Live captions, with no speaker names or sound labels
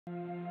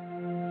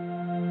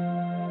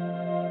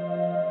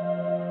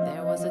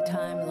was a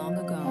time long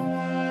ago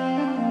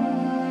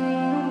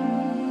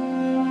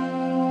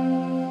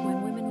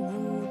when women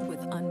ruled with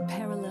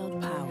unparalleled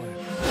power.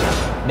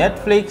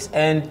 Netflix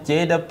and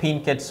Jada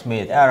Pinkett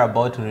Smith are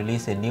about to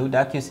release a new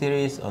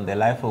docuseries on the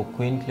life of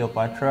Queen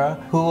Cleopatra,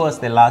 who was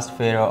the last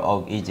pharaoh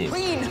of Egypt.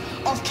 Queen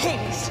of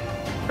Kings!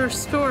 Her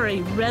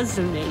story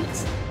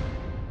resonates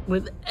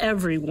with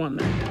every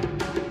woman.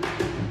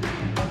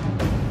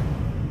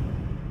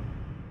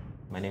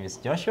 My name is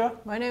Joshua.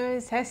 My name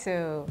is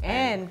Jesus,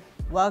 and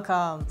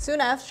welcome. Soon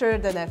after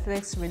the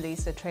Netflix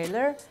released the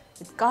trailer,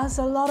 it got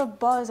a lot of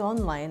buzz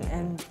online,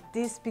 and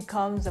this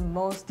becomes the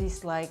most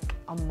disliked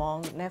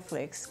among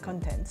Netflix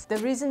contents. The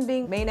reason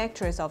being, main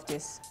actress of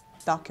this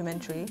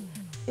documentary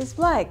is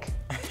black.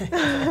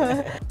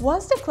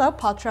 Was the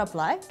Cleopatra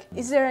black?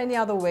 Is there any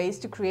other ways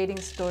to creating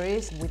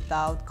stories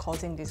without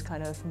causing this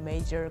kind of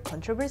major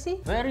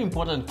controversy? Very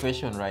important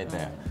question right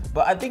there.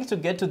 But I think to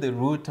get to the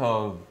root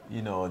of,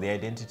 the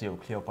identity of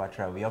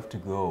Cleopatra, we have to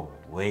go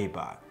way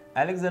back.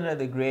 Alexander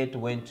the Great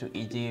went to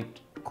Egypt,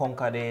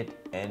 conquered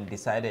it, and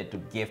decided to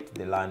gift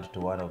the land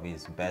to one of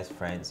his best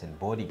friends and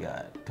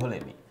bodyguard,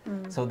 Ptolemy.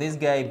 So this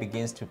guy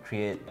begins to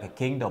create a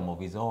kingdom of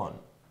his own,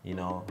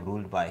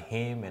 ruled by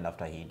him, and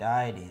after he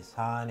died, his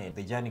son, and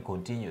the journey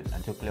continued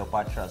until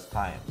Cleopatra's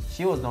time.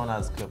 She was known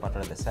as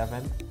Cleopatra the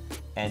Seventh,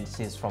 and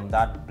she's from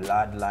that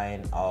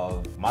bloodline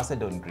of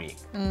Macedon Greek.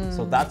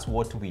 So that's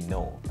what we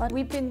know. But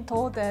we've been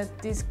told that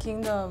this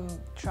kingdom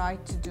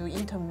tried to do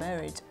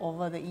intermarriage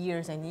over the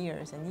years and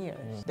years and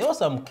years. There were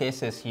some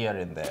cases here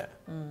and there.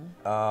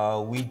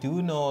 We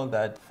do know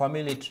that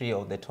family tree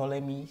of the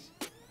Ptolemies,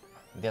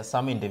 there are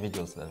some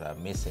individuals that are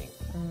missing.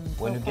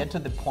 When you get to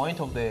the point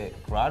of the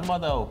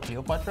grandmother of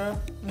Cleopatra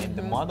and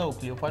the mother of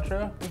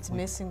Cleopatra, It's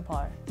missing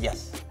part.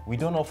 yes, we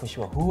don't know for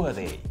sure who are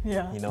they.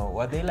 Yeah.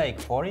 Were they like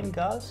foreign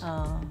girls?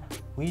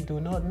 We do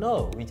not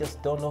know. We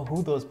just don't know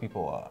who those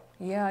people are.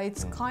 Yeah,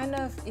 it's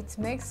it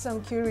makes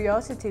some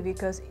curiosity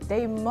because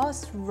they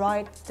must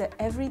write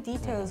every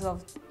details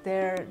of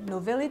their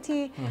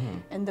nobility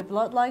and the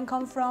bloodline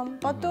come from,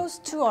 but those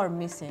two are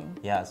missing.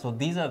 Yeah, so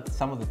these are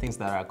some of the things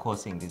that are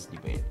causing this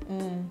debate.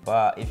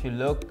 But if you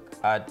look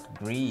at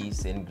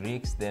Greece and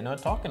Greeks, they're not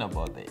talking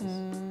about this.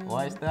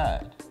 Why is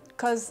that?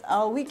 Because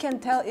we can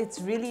tell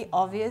it's really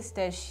obvious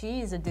that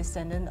she is a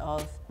descendant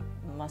of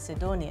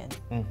Macedonian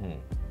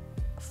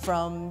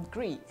from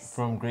Greece.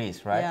 From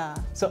Greece, right? Yeah.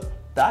 So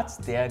that's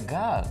their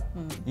girl.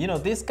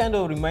 This kind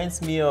of reminds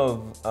me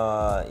of,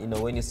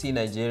 when you see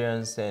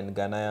Nigerians and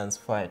Ghanaians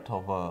fight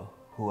over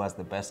who has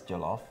the best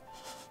jollof,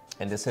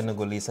 and the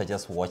Senegalese are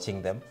just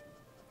watching them.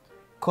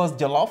 Because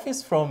jollof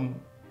is from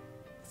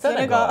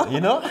Senegal,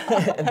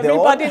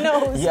 Everybody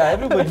knows. Yeah,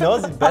 everybody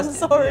knows it best.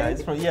 I'm sorry. Yeah,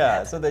 it's from,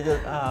 so they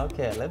just,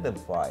 okay, let them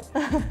fight.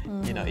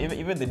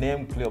 Even the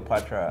name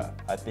Cleopatra,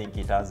 I think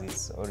it has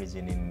its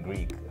origin in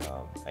Greek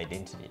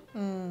identity.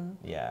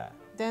 Yeah.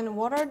 Then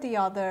what are the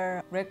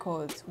other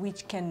records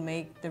which can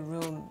make the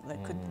room, like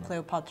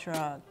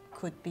Cleopatra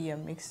could be a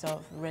mix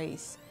of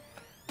race?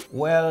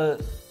 Well,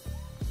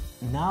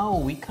 now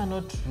we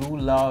cannot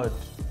rule out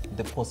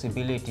the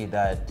possibility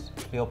that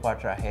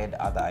Cleopatra had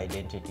other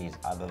identities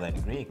other than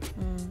Greek.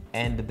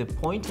 And the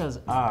pointers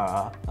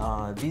are,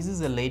 this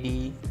is a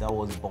lady that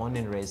was born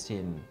and raised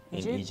in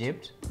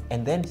Egypt.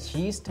 And then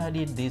she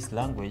studied this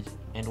language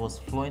and was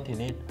fluent in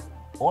it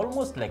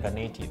almost like a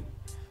native.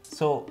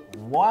 So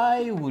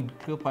why would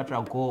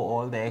Cleopatra go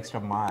all the extra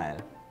mile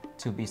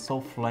to be so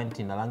fluent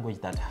in a language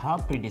that her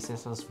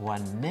predecessors were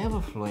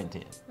never fluent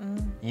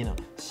in?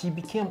 She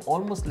became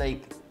almost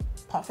like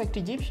perfect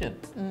Egyptian.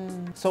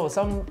 So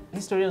some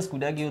historians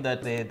could argue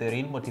that the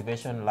real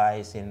motivation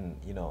lies in,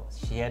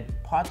 she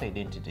had part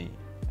identity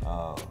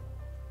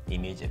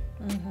in Egypt.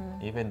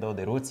 Even though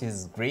the roots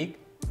is Greek,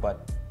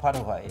 but part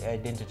of her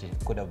identity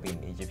could have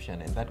been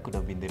Egyptian, and that could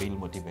have been the real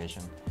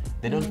motivation.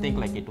 They don't think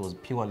like it was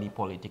purely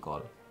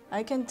political.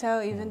 I can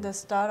tell even the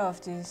start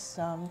of this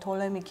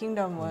Ptolemy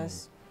kingdom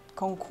was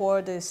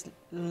conquer this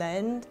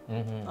land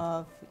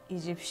of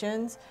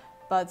Egyptians,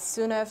 but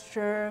soon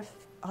after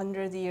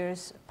 100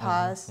 years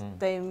pass,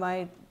 they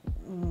might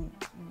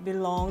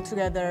belong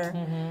together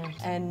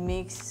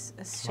and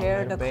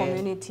share the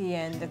community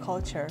and the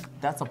culture.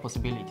 That's a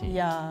possibility.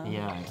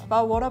 Yeah.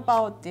 But what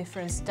about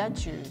different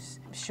statues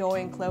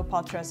showing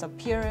Cleopatra's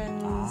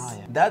appearance?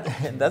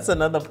 That's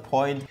another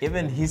point.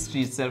 Even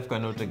history itself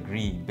cannot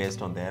agree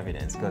based on the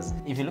evidence, because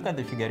if you look at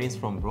the figurines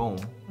from Rome,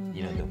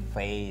 the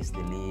face, the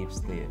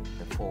lips,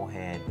 the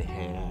forehead, the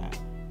hair,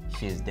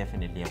 she is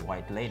definitely a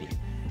white lady.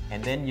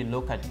 And then you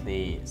look at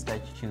the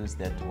statues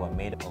that were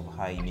made of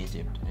her in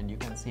Egypt, and you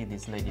can see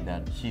this lady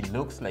that she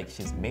looks like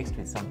she's mixed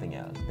with something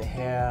else. The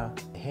hair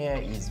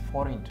is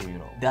foreign to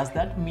Europe. Does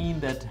that mean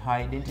that her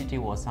identity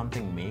was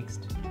something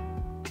mixed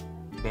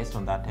based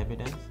on that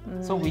evidence?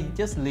 So we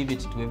just leave it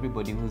to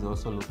everybody who's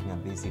also looking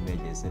at these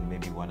images and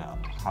maybe want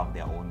to have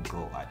their own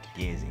go at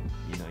gazing.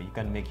 You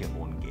can make your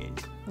own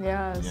gaze.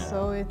 Yeah,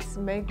 so it's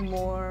make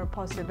more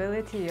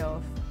possibility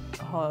of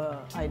her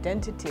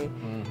identity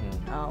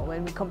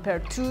when we compare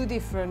two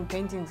different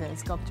paintings and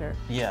sculpture.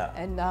 Yeah.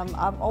 And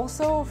I've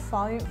also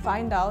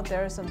find out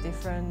there are some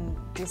different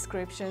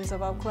descriptions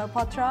about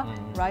Cleopatra,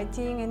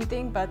 writing and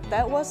thing, but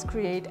that was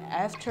created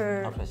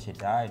after she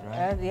died,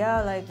 right?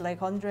 yeah, like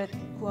 200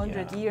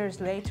 Yeah.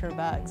 years later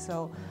back.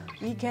 So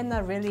we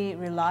cannot really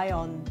rely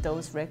on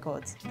those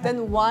records.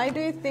 Then why do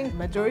you think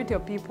majority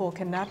of people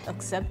cannot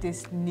accept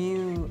this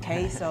new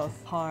case of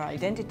her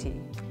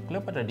identity?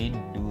 Cleopatra did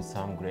do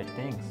some great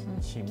things.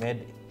 She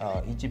made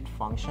Egypt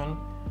function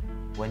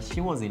when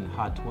she was in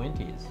her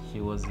 20s.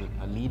 She was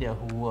a leader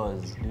who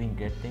was doing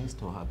great things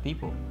to her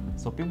people.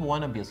 So people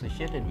want to be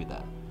associated with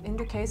that. In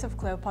the case of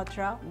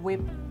Cleopatra,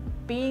 we've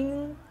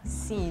been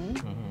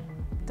seen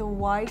the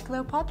white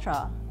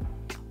Cleopatra.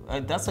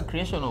 That's a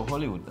creation of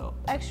Hollywood, though.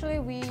 Actually,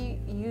 we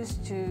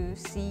used to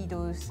see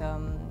those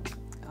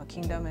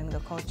kingdom and the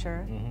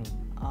culture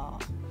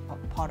a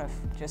part of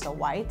just a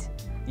white,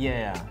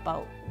 Yeah.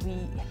 but we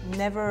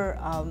never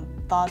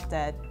thought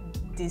that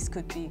this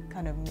could be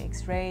kind of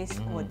mixed race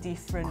or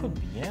different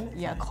Could be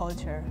anything.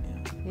 culture.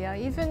 Yeah,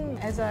 even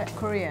as a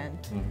Korean,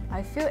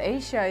 I feel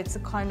Asia it's a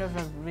kind of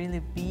a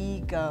really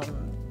big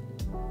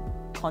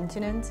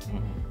continent.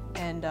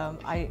 And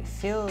I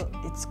feel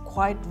it's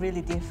quite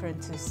really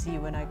different to see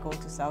when I go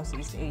to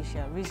Southeast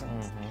Asia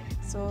regions.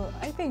 So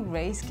I think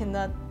race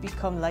cannot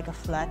become like a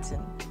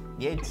flatten.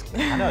 Yeah, it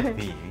cannot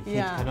be.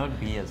 Yeah. It cannot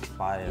be as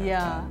fire.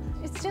 Yeah,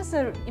 it's just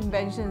the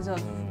inventions of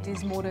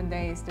these modern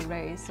days, the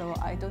race. So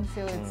I don't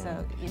feel it's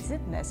is it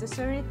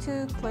necessary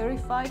to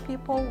clarify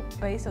people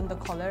based on the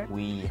color?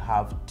 We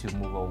have to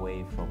move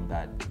away from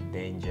that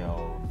danger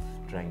of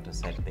trying to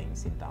set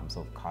things in terms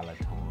of color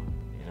tone,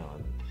 you know.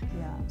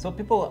 Yeah. So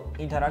people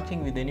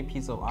interacting with any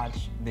piece of art,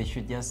 they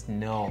should just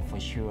know for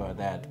sure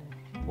that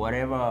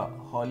whatever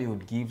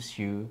Hollywood gives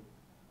you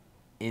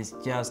is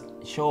just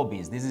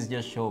showbiz. This is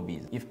just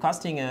showbiz. If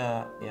casting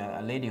a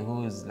lady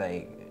who's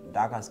like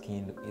darker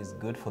skinned is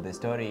good for the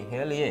story,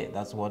 hell yeah,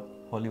 that's what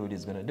Hollywood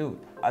is gonna do.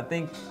 I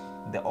think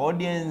the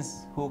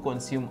audience who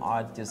consume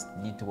art just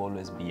need to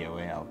always be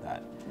aware of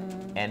that.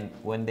 And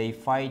when they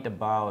fight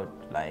about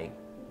like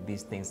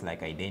these things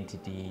like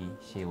identity,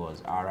 she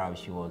was Arab,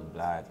 she was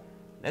black,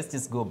 let's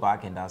just go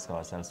back and ask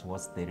ourselves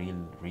what's the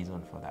real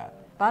reason for that.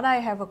 But I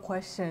have a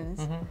question.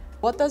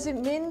 What does it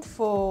mean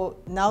for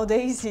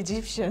nowadays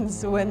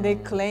Egyptians when they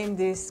claim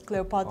this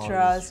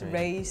Cleopatra's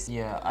race?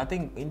 Yeah, I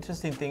think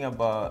interesting thing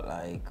about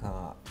like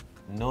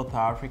North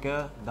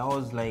Africa, that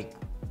was like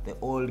the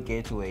old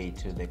gateway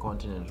to the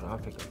continent of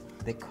Africa.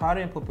 The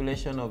current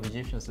population of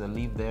Egyptians that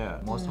live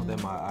there, most of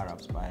them are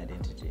Arabs by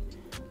identity.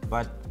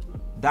 But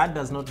that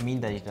does not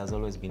mean that it has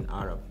always been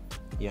Arab.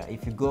 Yeah,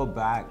 if you go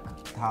back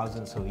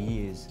thousands of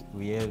years,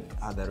 we had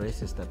other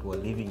races that were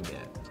living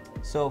there.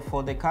 So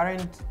for the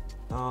current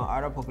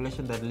Arab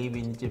population that live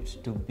in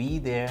Egypt to be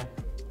there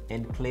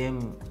and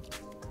claim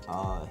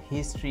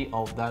history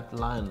of that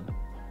land,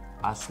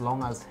 as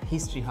long as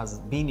history has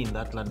been in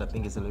that land, I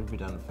think it's a little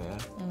bit unfair.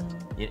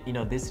 You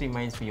know, this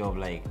reminds me of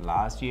like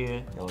last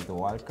year, there was the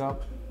World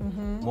Cup.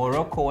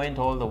 Morocco went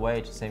all the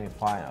way to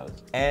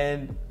semi-finals.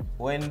 And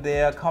when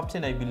their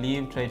captain, I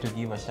believe, tried to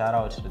give a shout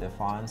out to the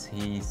fans,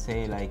 he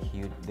said like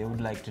they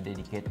would like to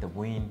dedicate the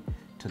win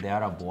to the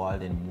Arab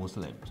world and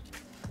Muslims.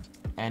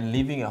 And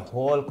leaving a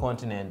whole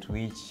continent,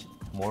 which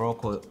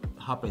Morocco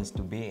happens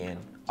to be in,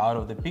 out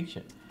of the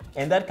picture.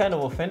 And that kind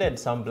of offended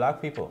some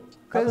black people.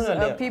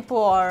 Because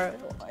people are,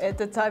 at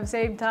the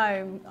same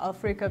time,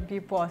 African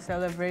people are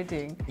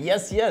celebrating.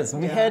 Yes,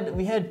 we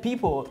had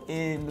people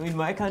in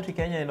my country,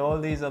 Kenya, and all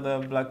these other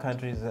black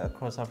countries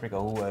across Africa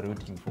who were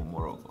rooting for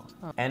Morocco.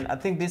 And I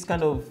think this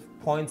kind of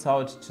points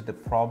out to the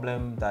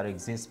problem that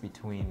exists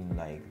between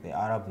like the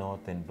Arab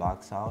North and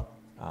Black South.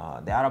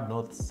 The Arab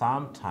North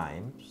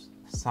sometimes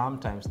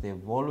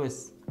they've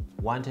always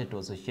wanted to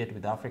associate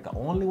with Africa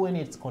only when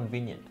it's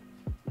convenient.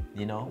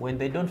 You know, when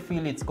they don't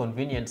feel it's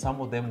convenient, some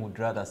of them would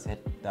rather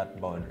set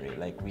that boundary,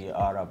 like we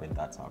are Arab and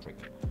that's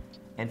Africa.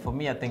 And for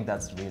me, I think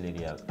that's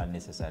really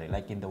unnecessary.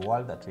 Like in the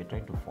world that we're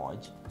trying to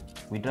forge,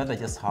 we'd rather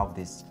just have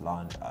this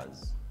land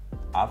as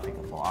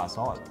Africa for us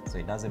all. So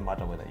it doesn't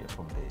matter whether you're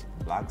from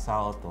the Black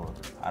South or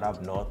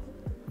Arab North.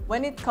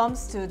 When it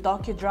comes to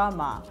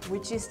docudrama,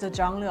 which is the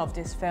genre of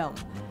this film,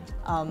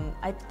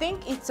 I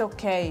think it's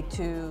okay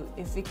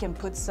if we can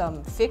put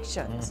some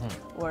fictions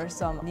or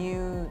some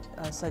new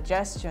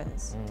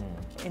suggestions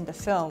in the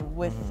film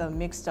with a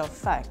mix of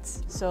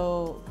facts.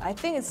 So I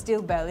think it's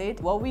still valid.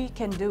 What we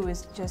can do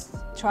is just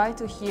try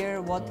to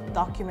hear what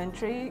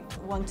documentary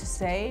want to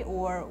say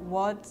or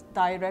what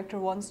director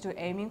wants to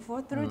aiming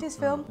for through this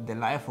film. The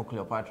life of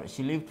Cleopatra,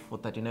 she lived for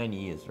 39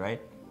 years,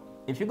 right?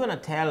 If you're gonna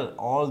tell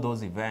all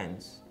those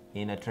events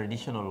in a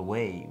traditional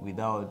way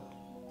without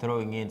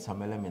throwing in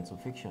some elements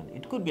of fiction,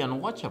 it could be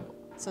unwatchable.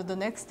 So the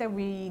next step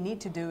we need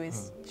to do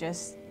is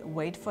just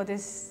wait for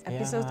this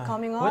episode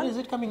coming on. When is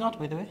it coming out,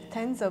 by the way?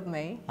 10th of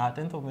May.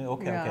 10th of May,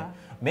 okay. Yeah.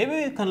 Maybe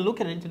we can look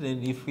at it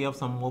and if we have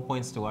some more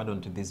points to add on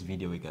to this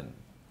video, we can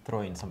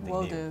throw in something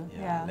Will new. do,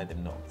 yeah. Let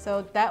them know.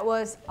 So that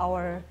was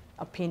our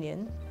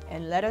opinion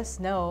and let us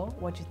know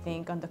what you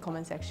think on the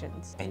comment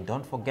sections. And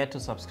don't forget to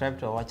subscribe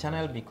to our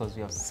channel because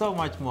we have so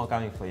much more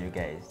coming for you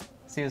guys.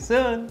 See you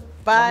soon.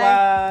 Bye.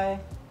 Bye.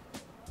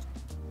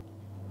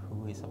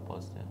 Who is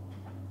supposed to?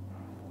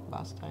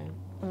 Last time?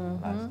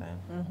 Last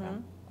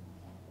time.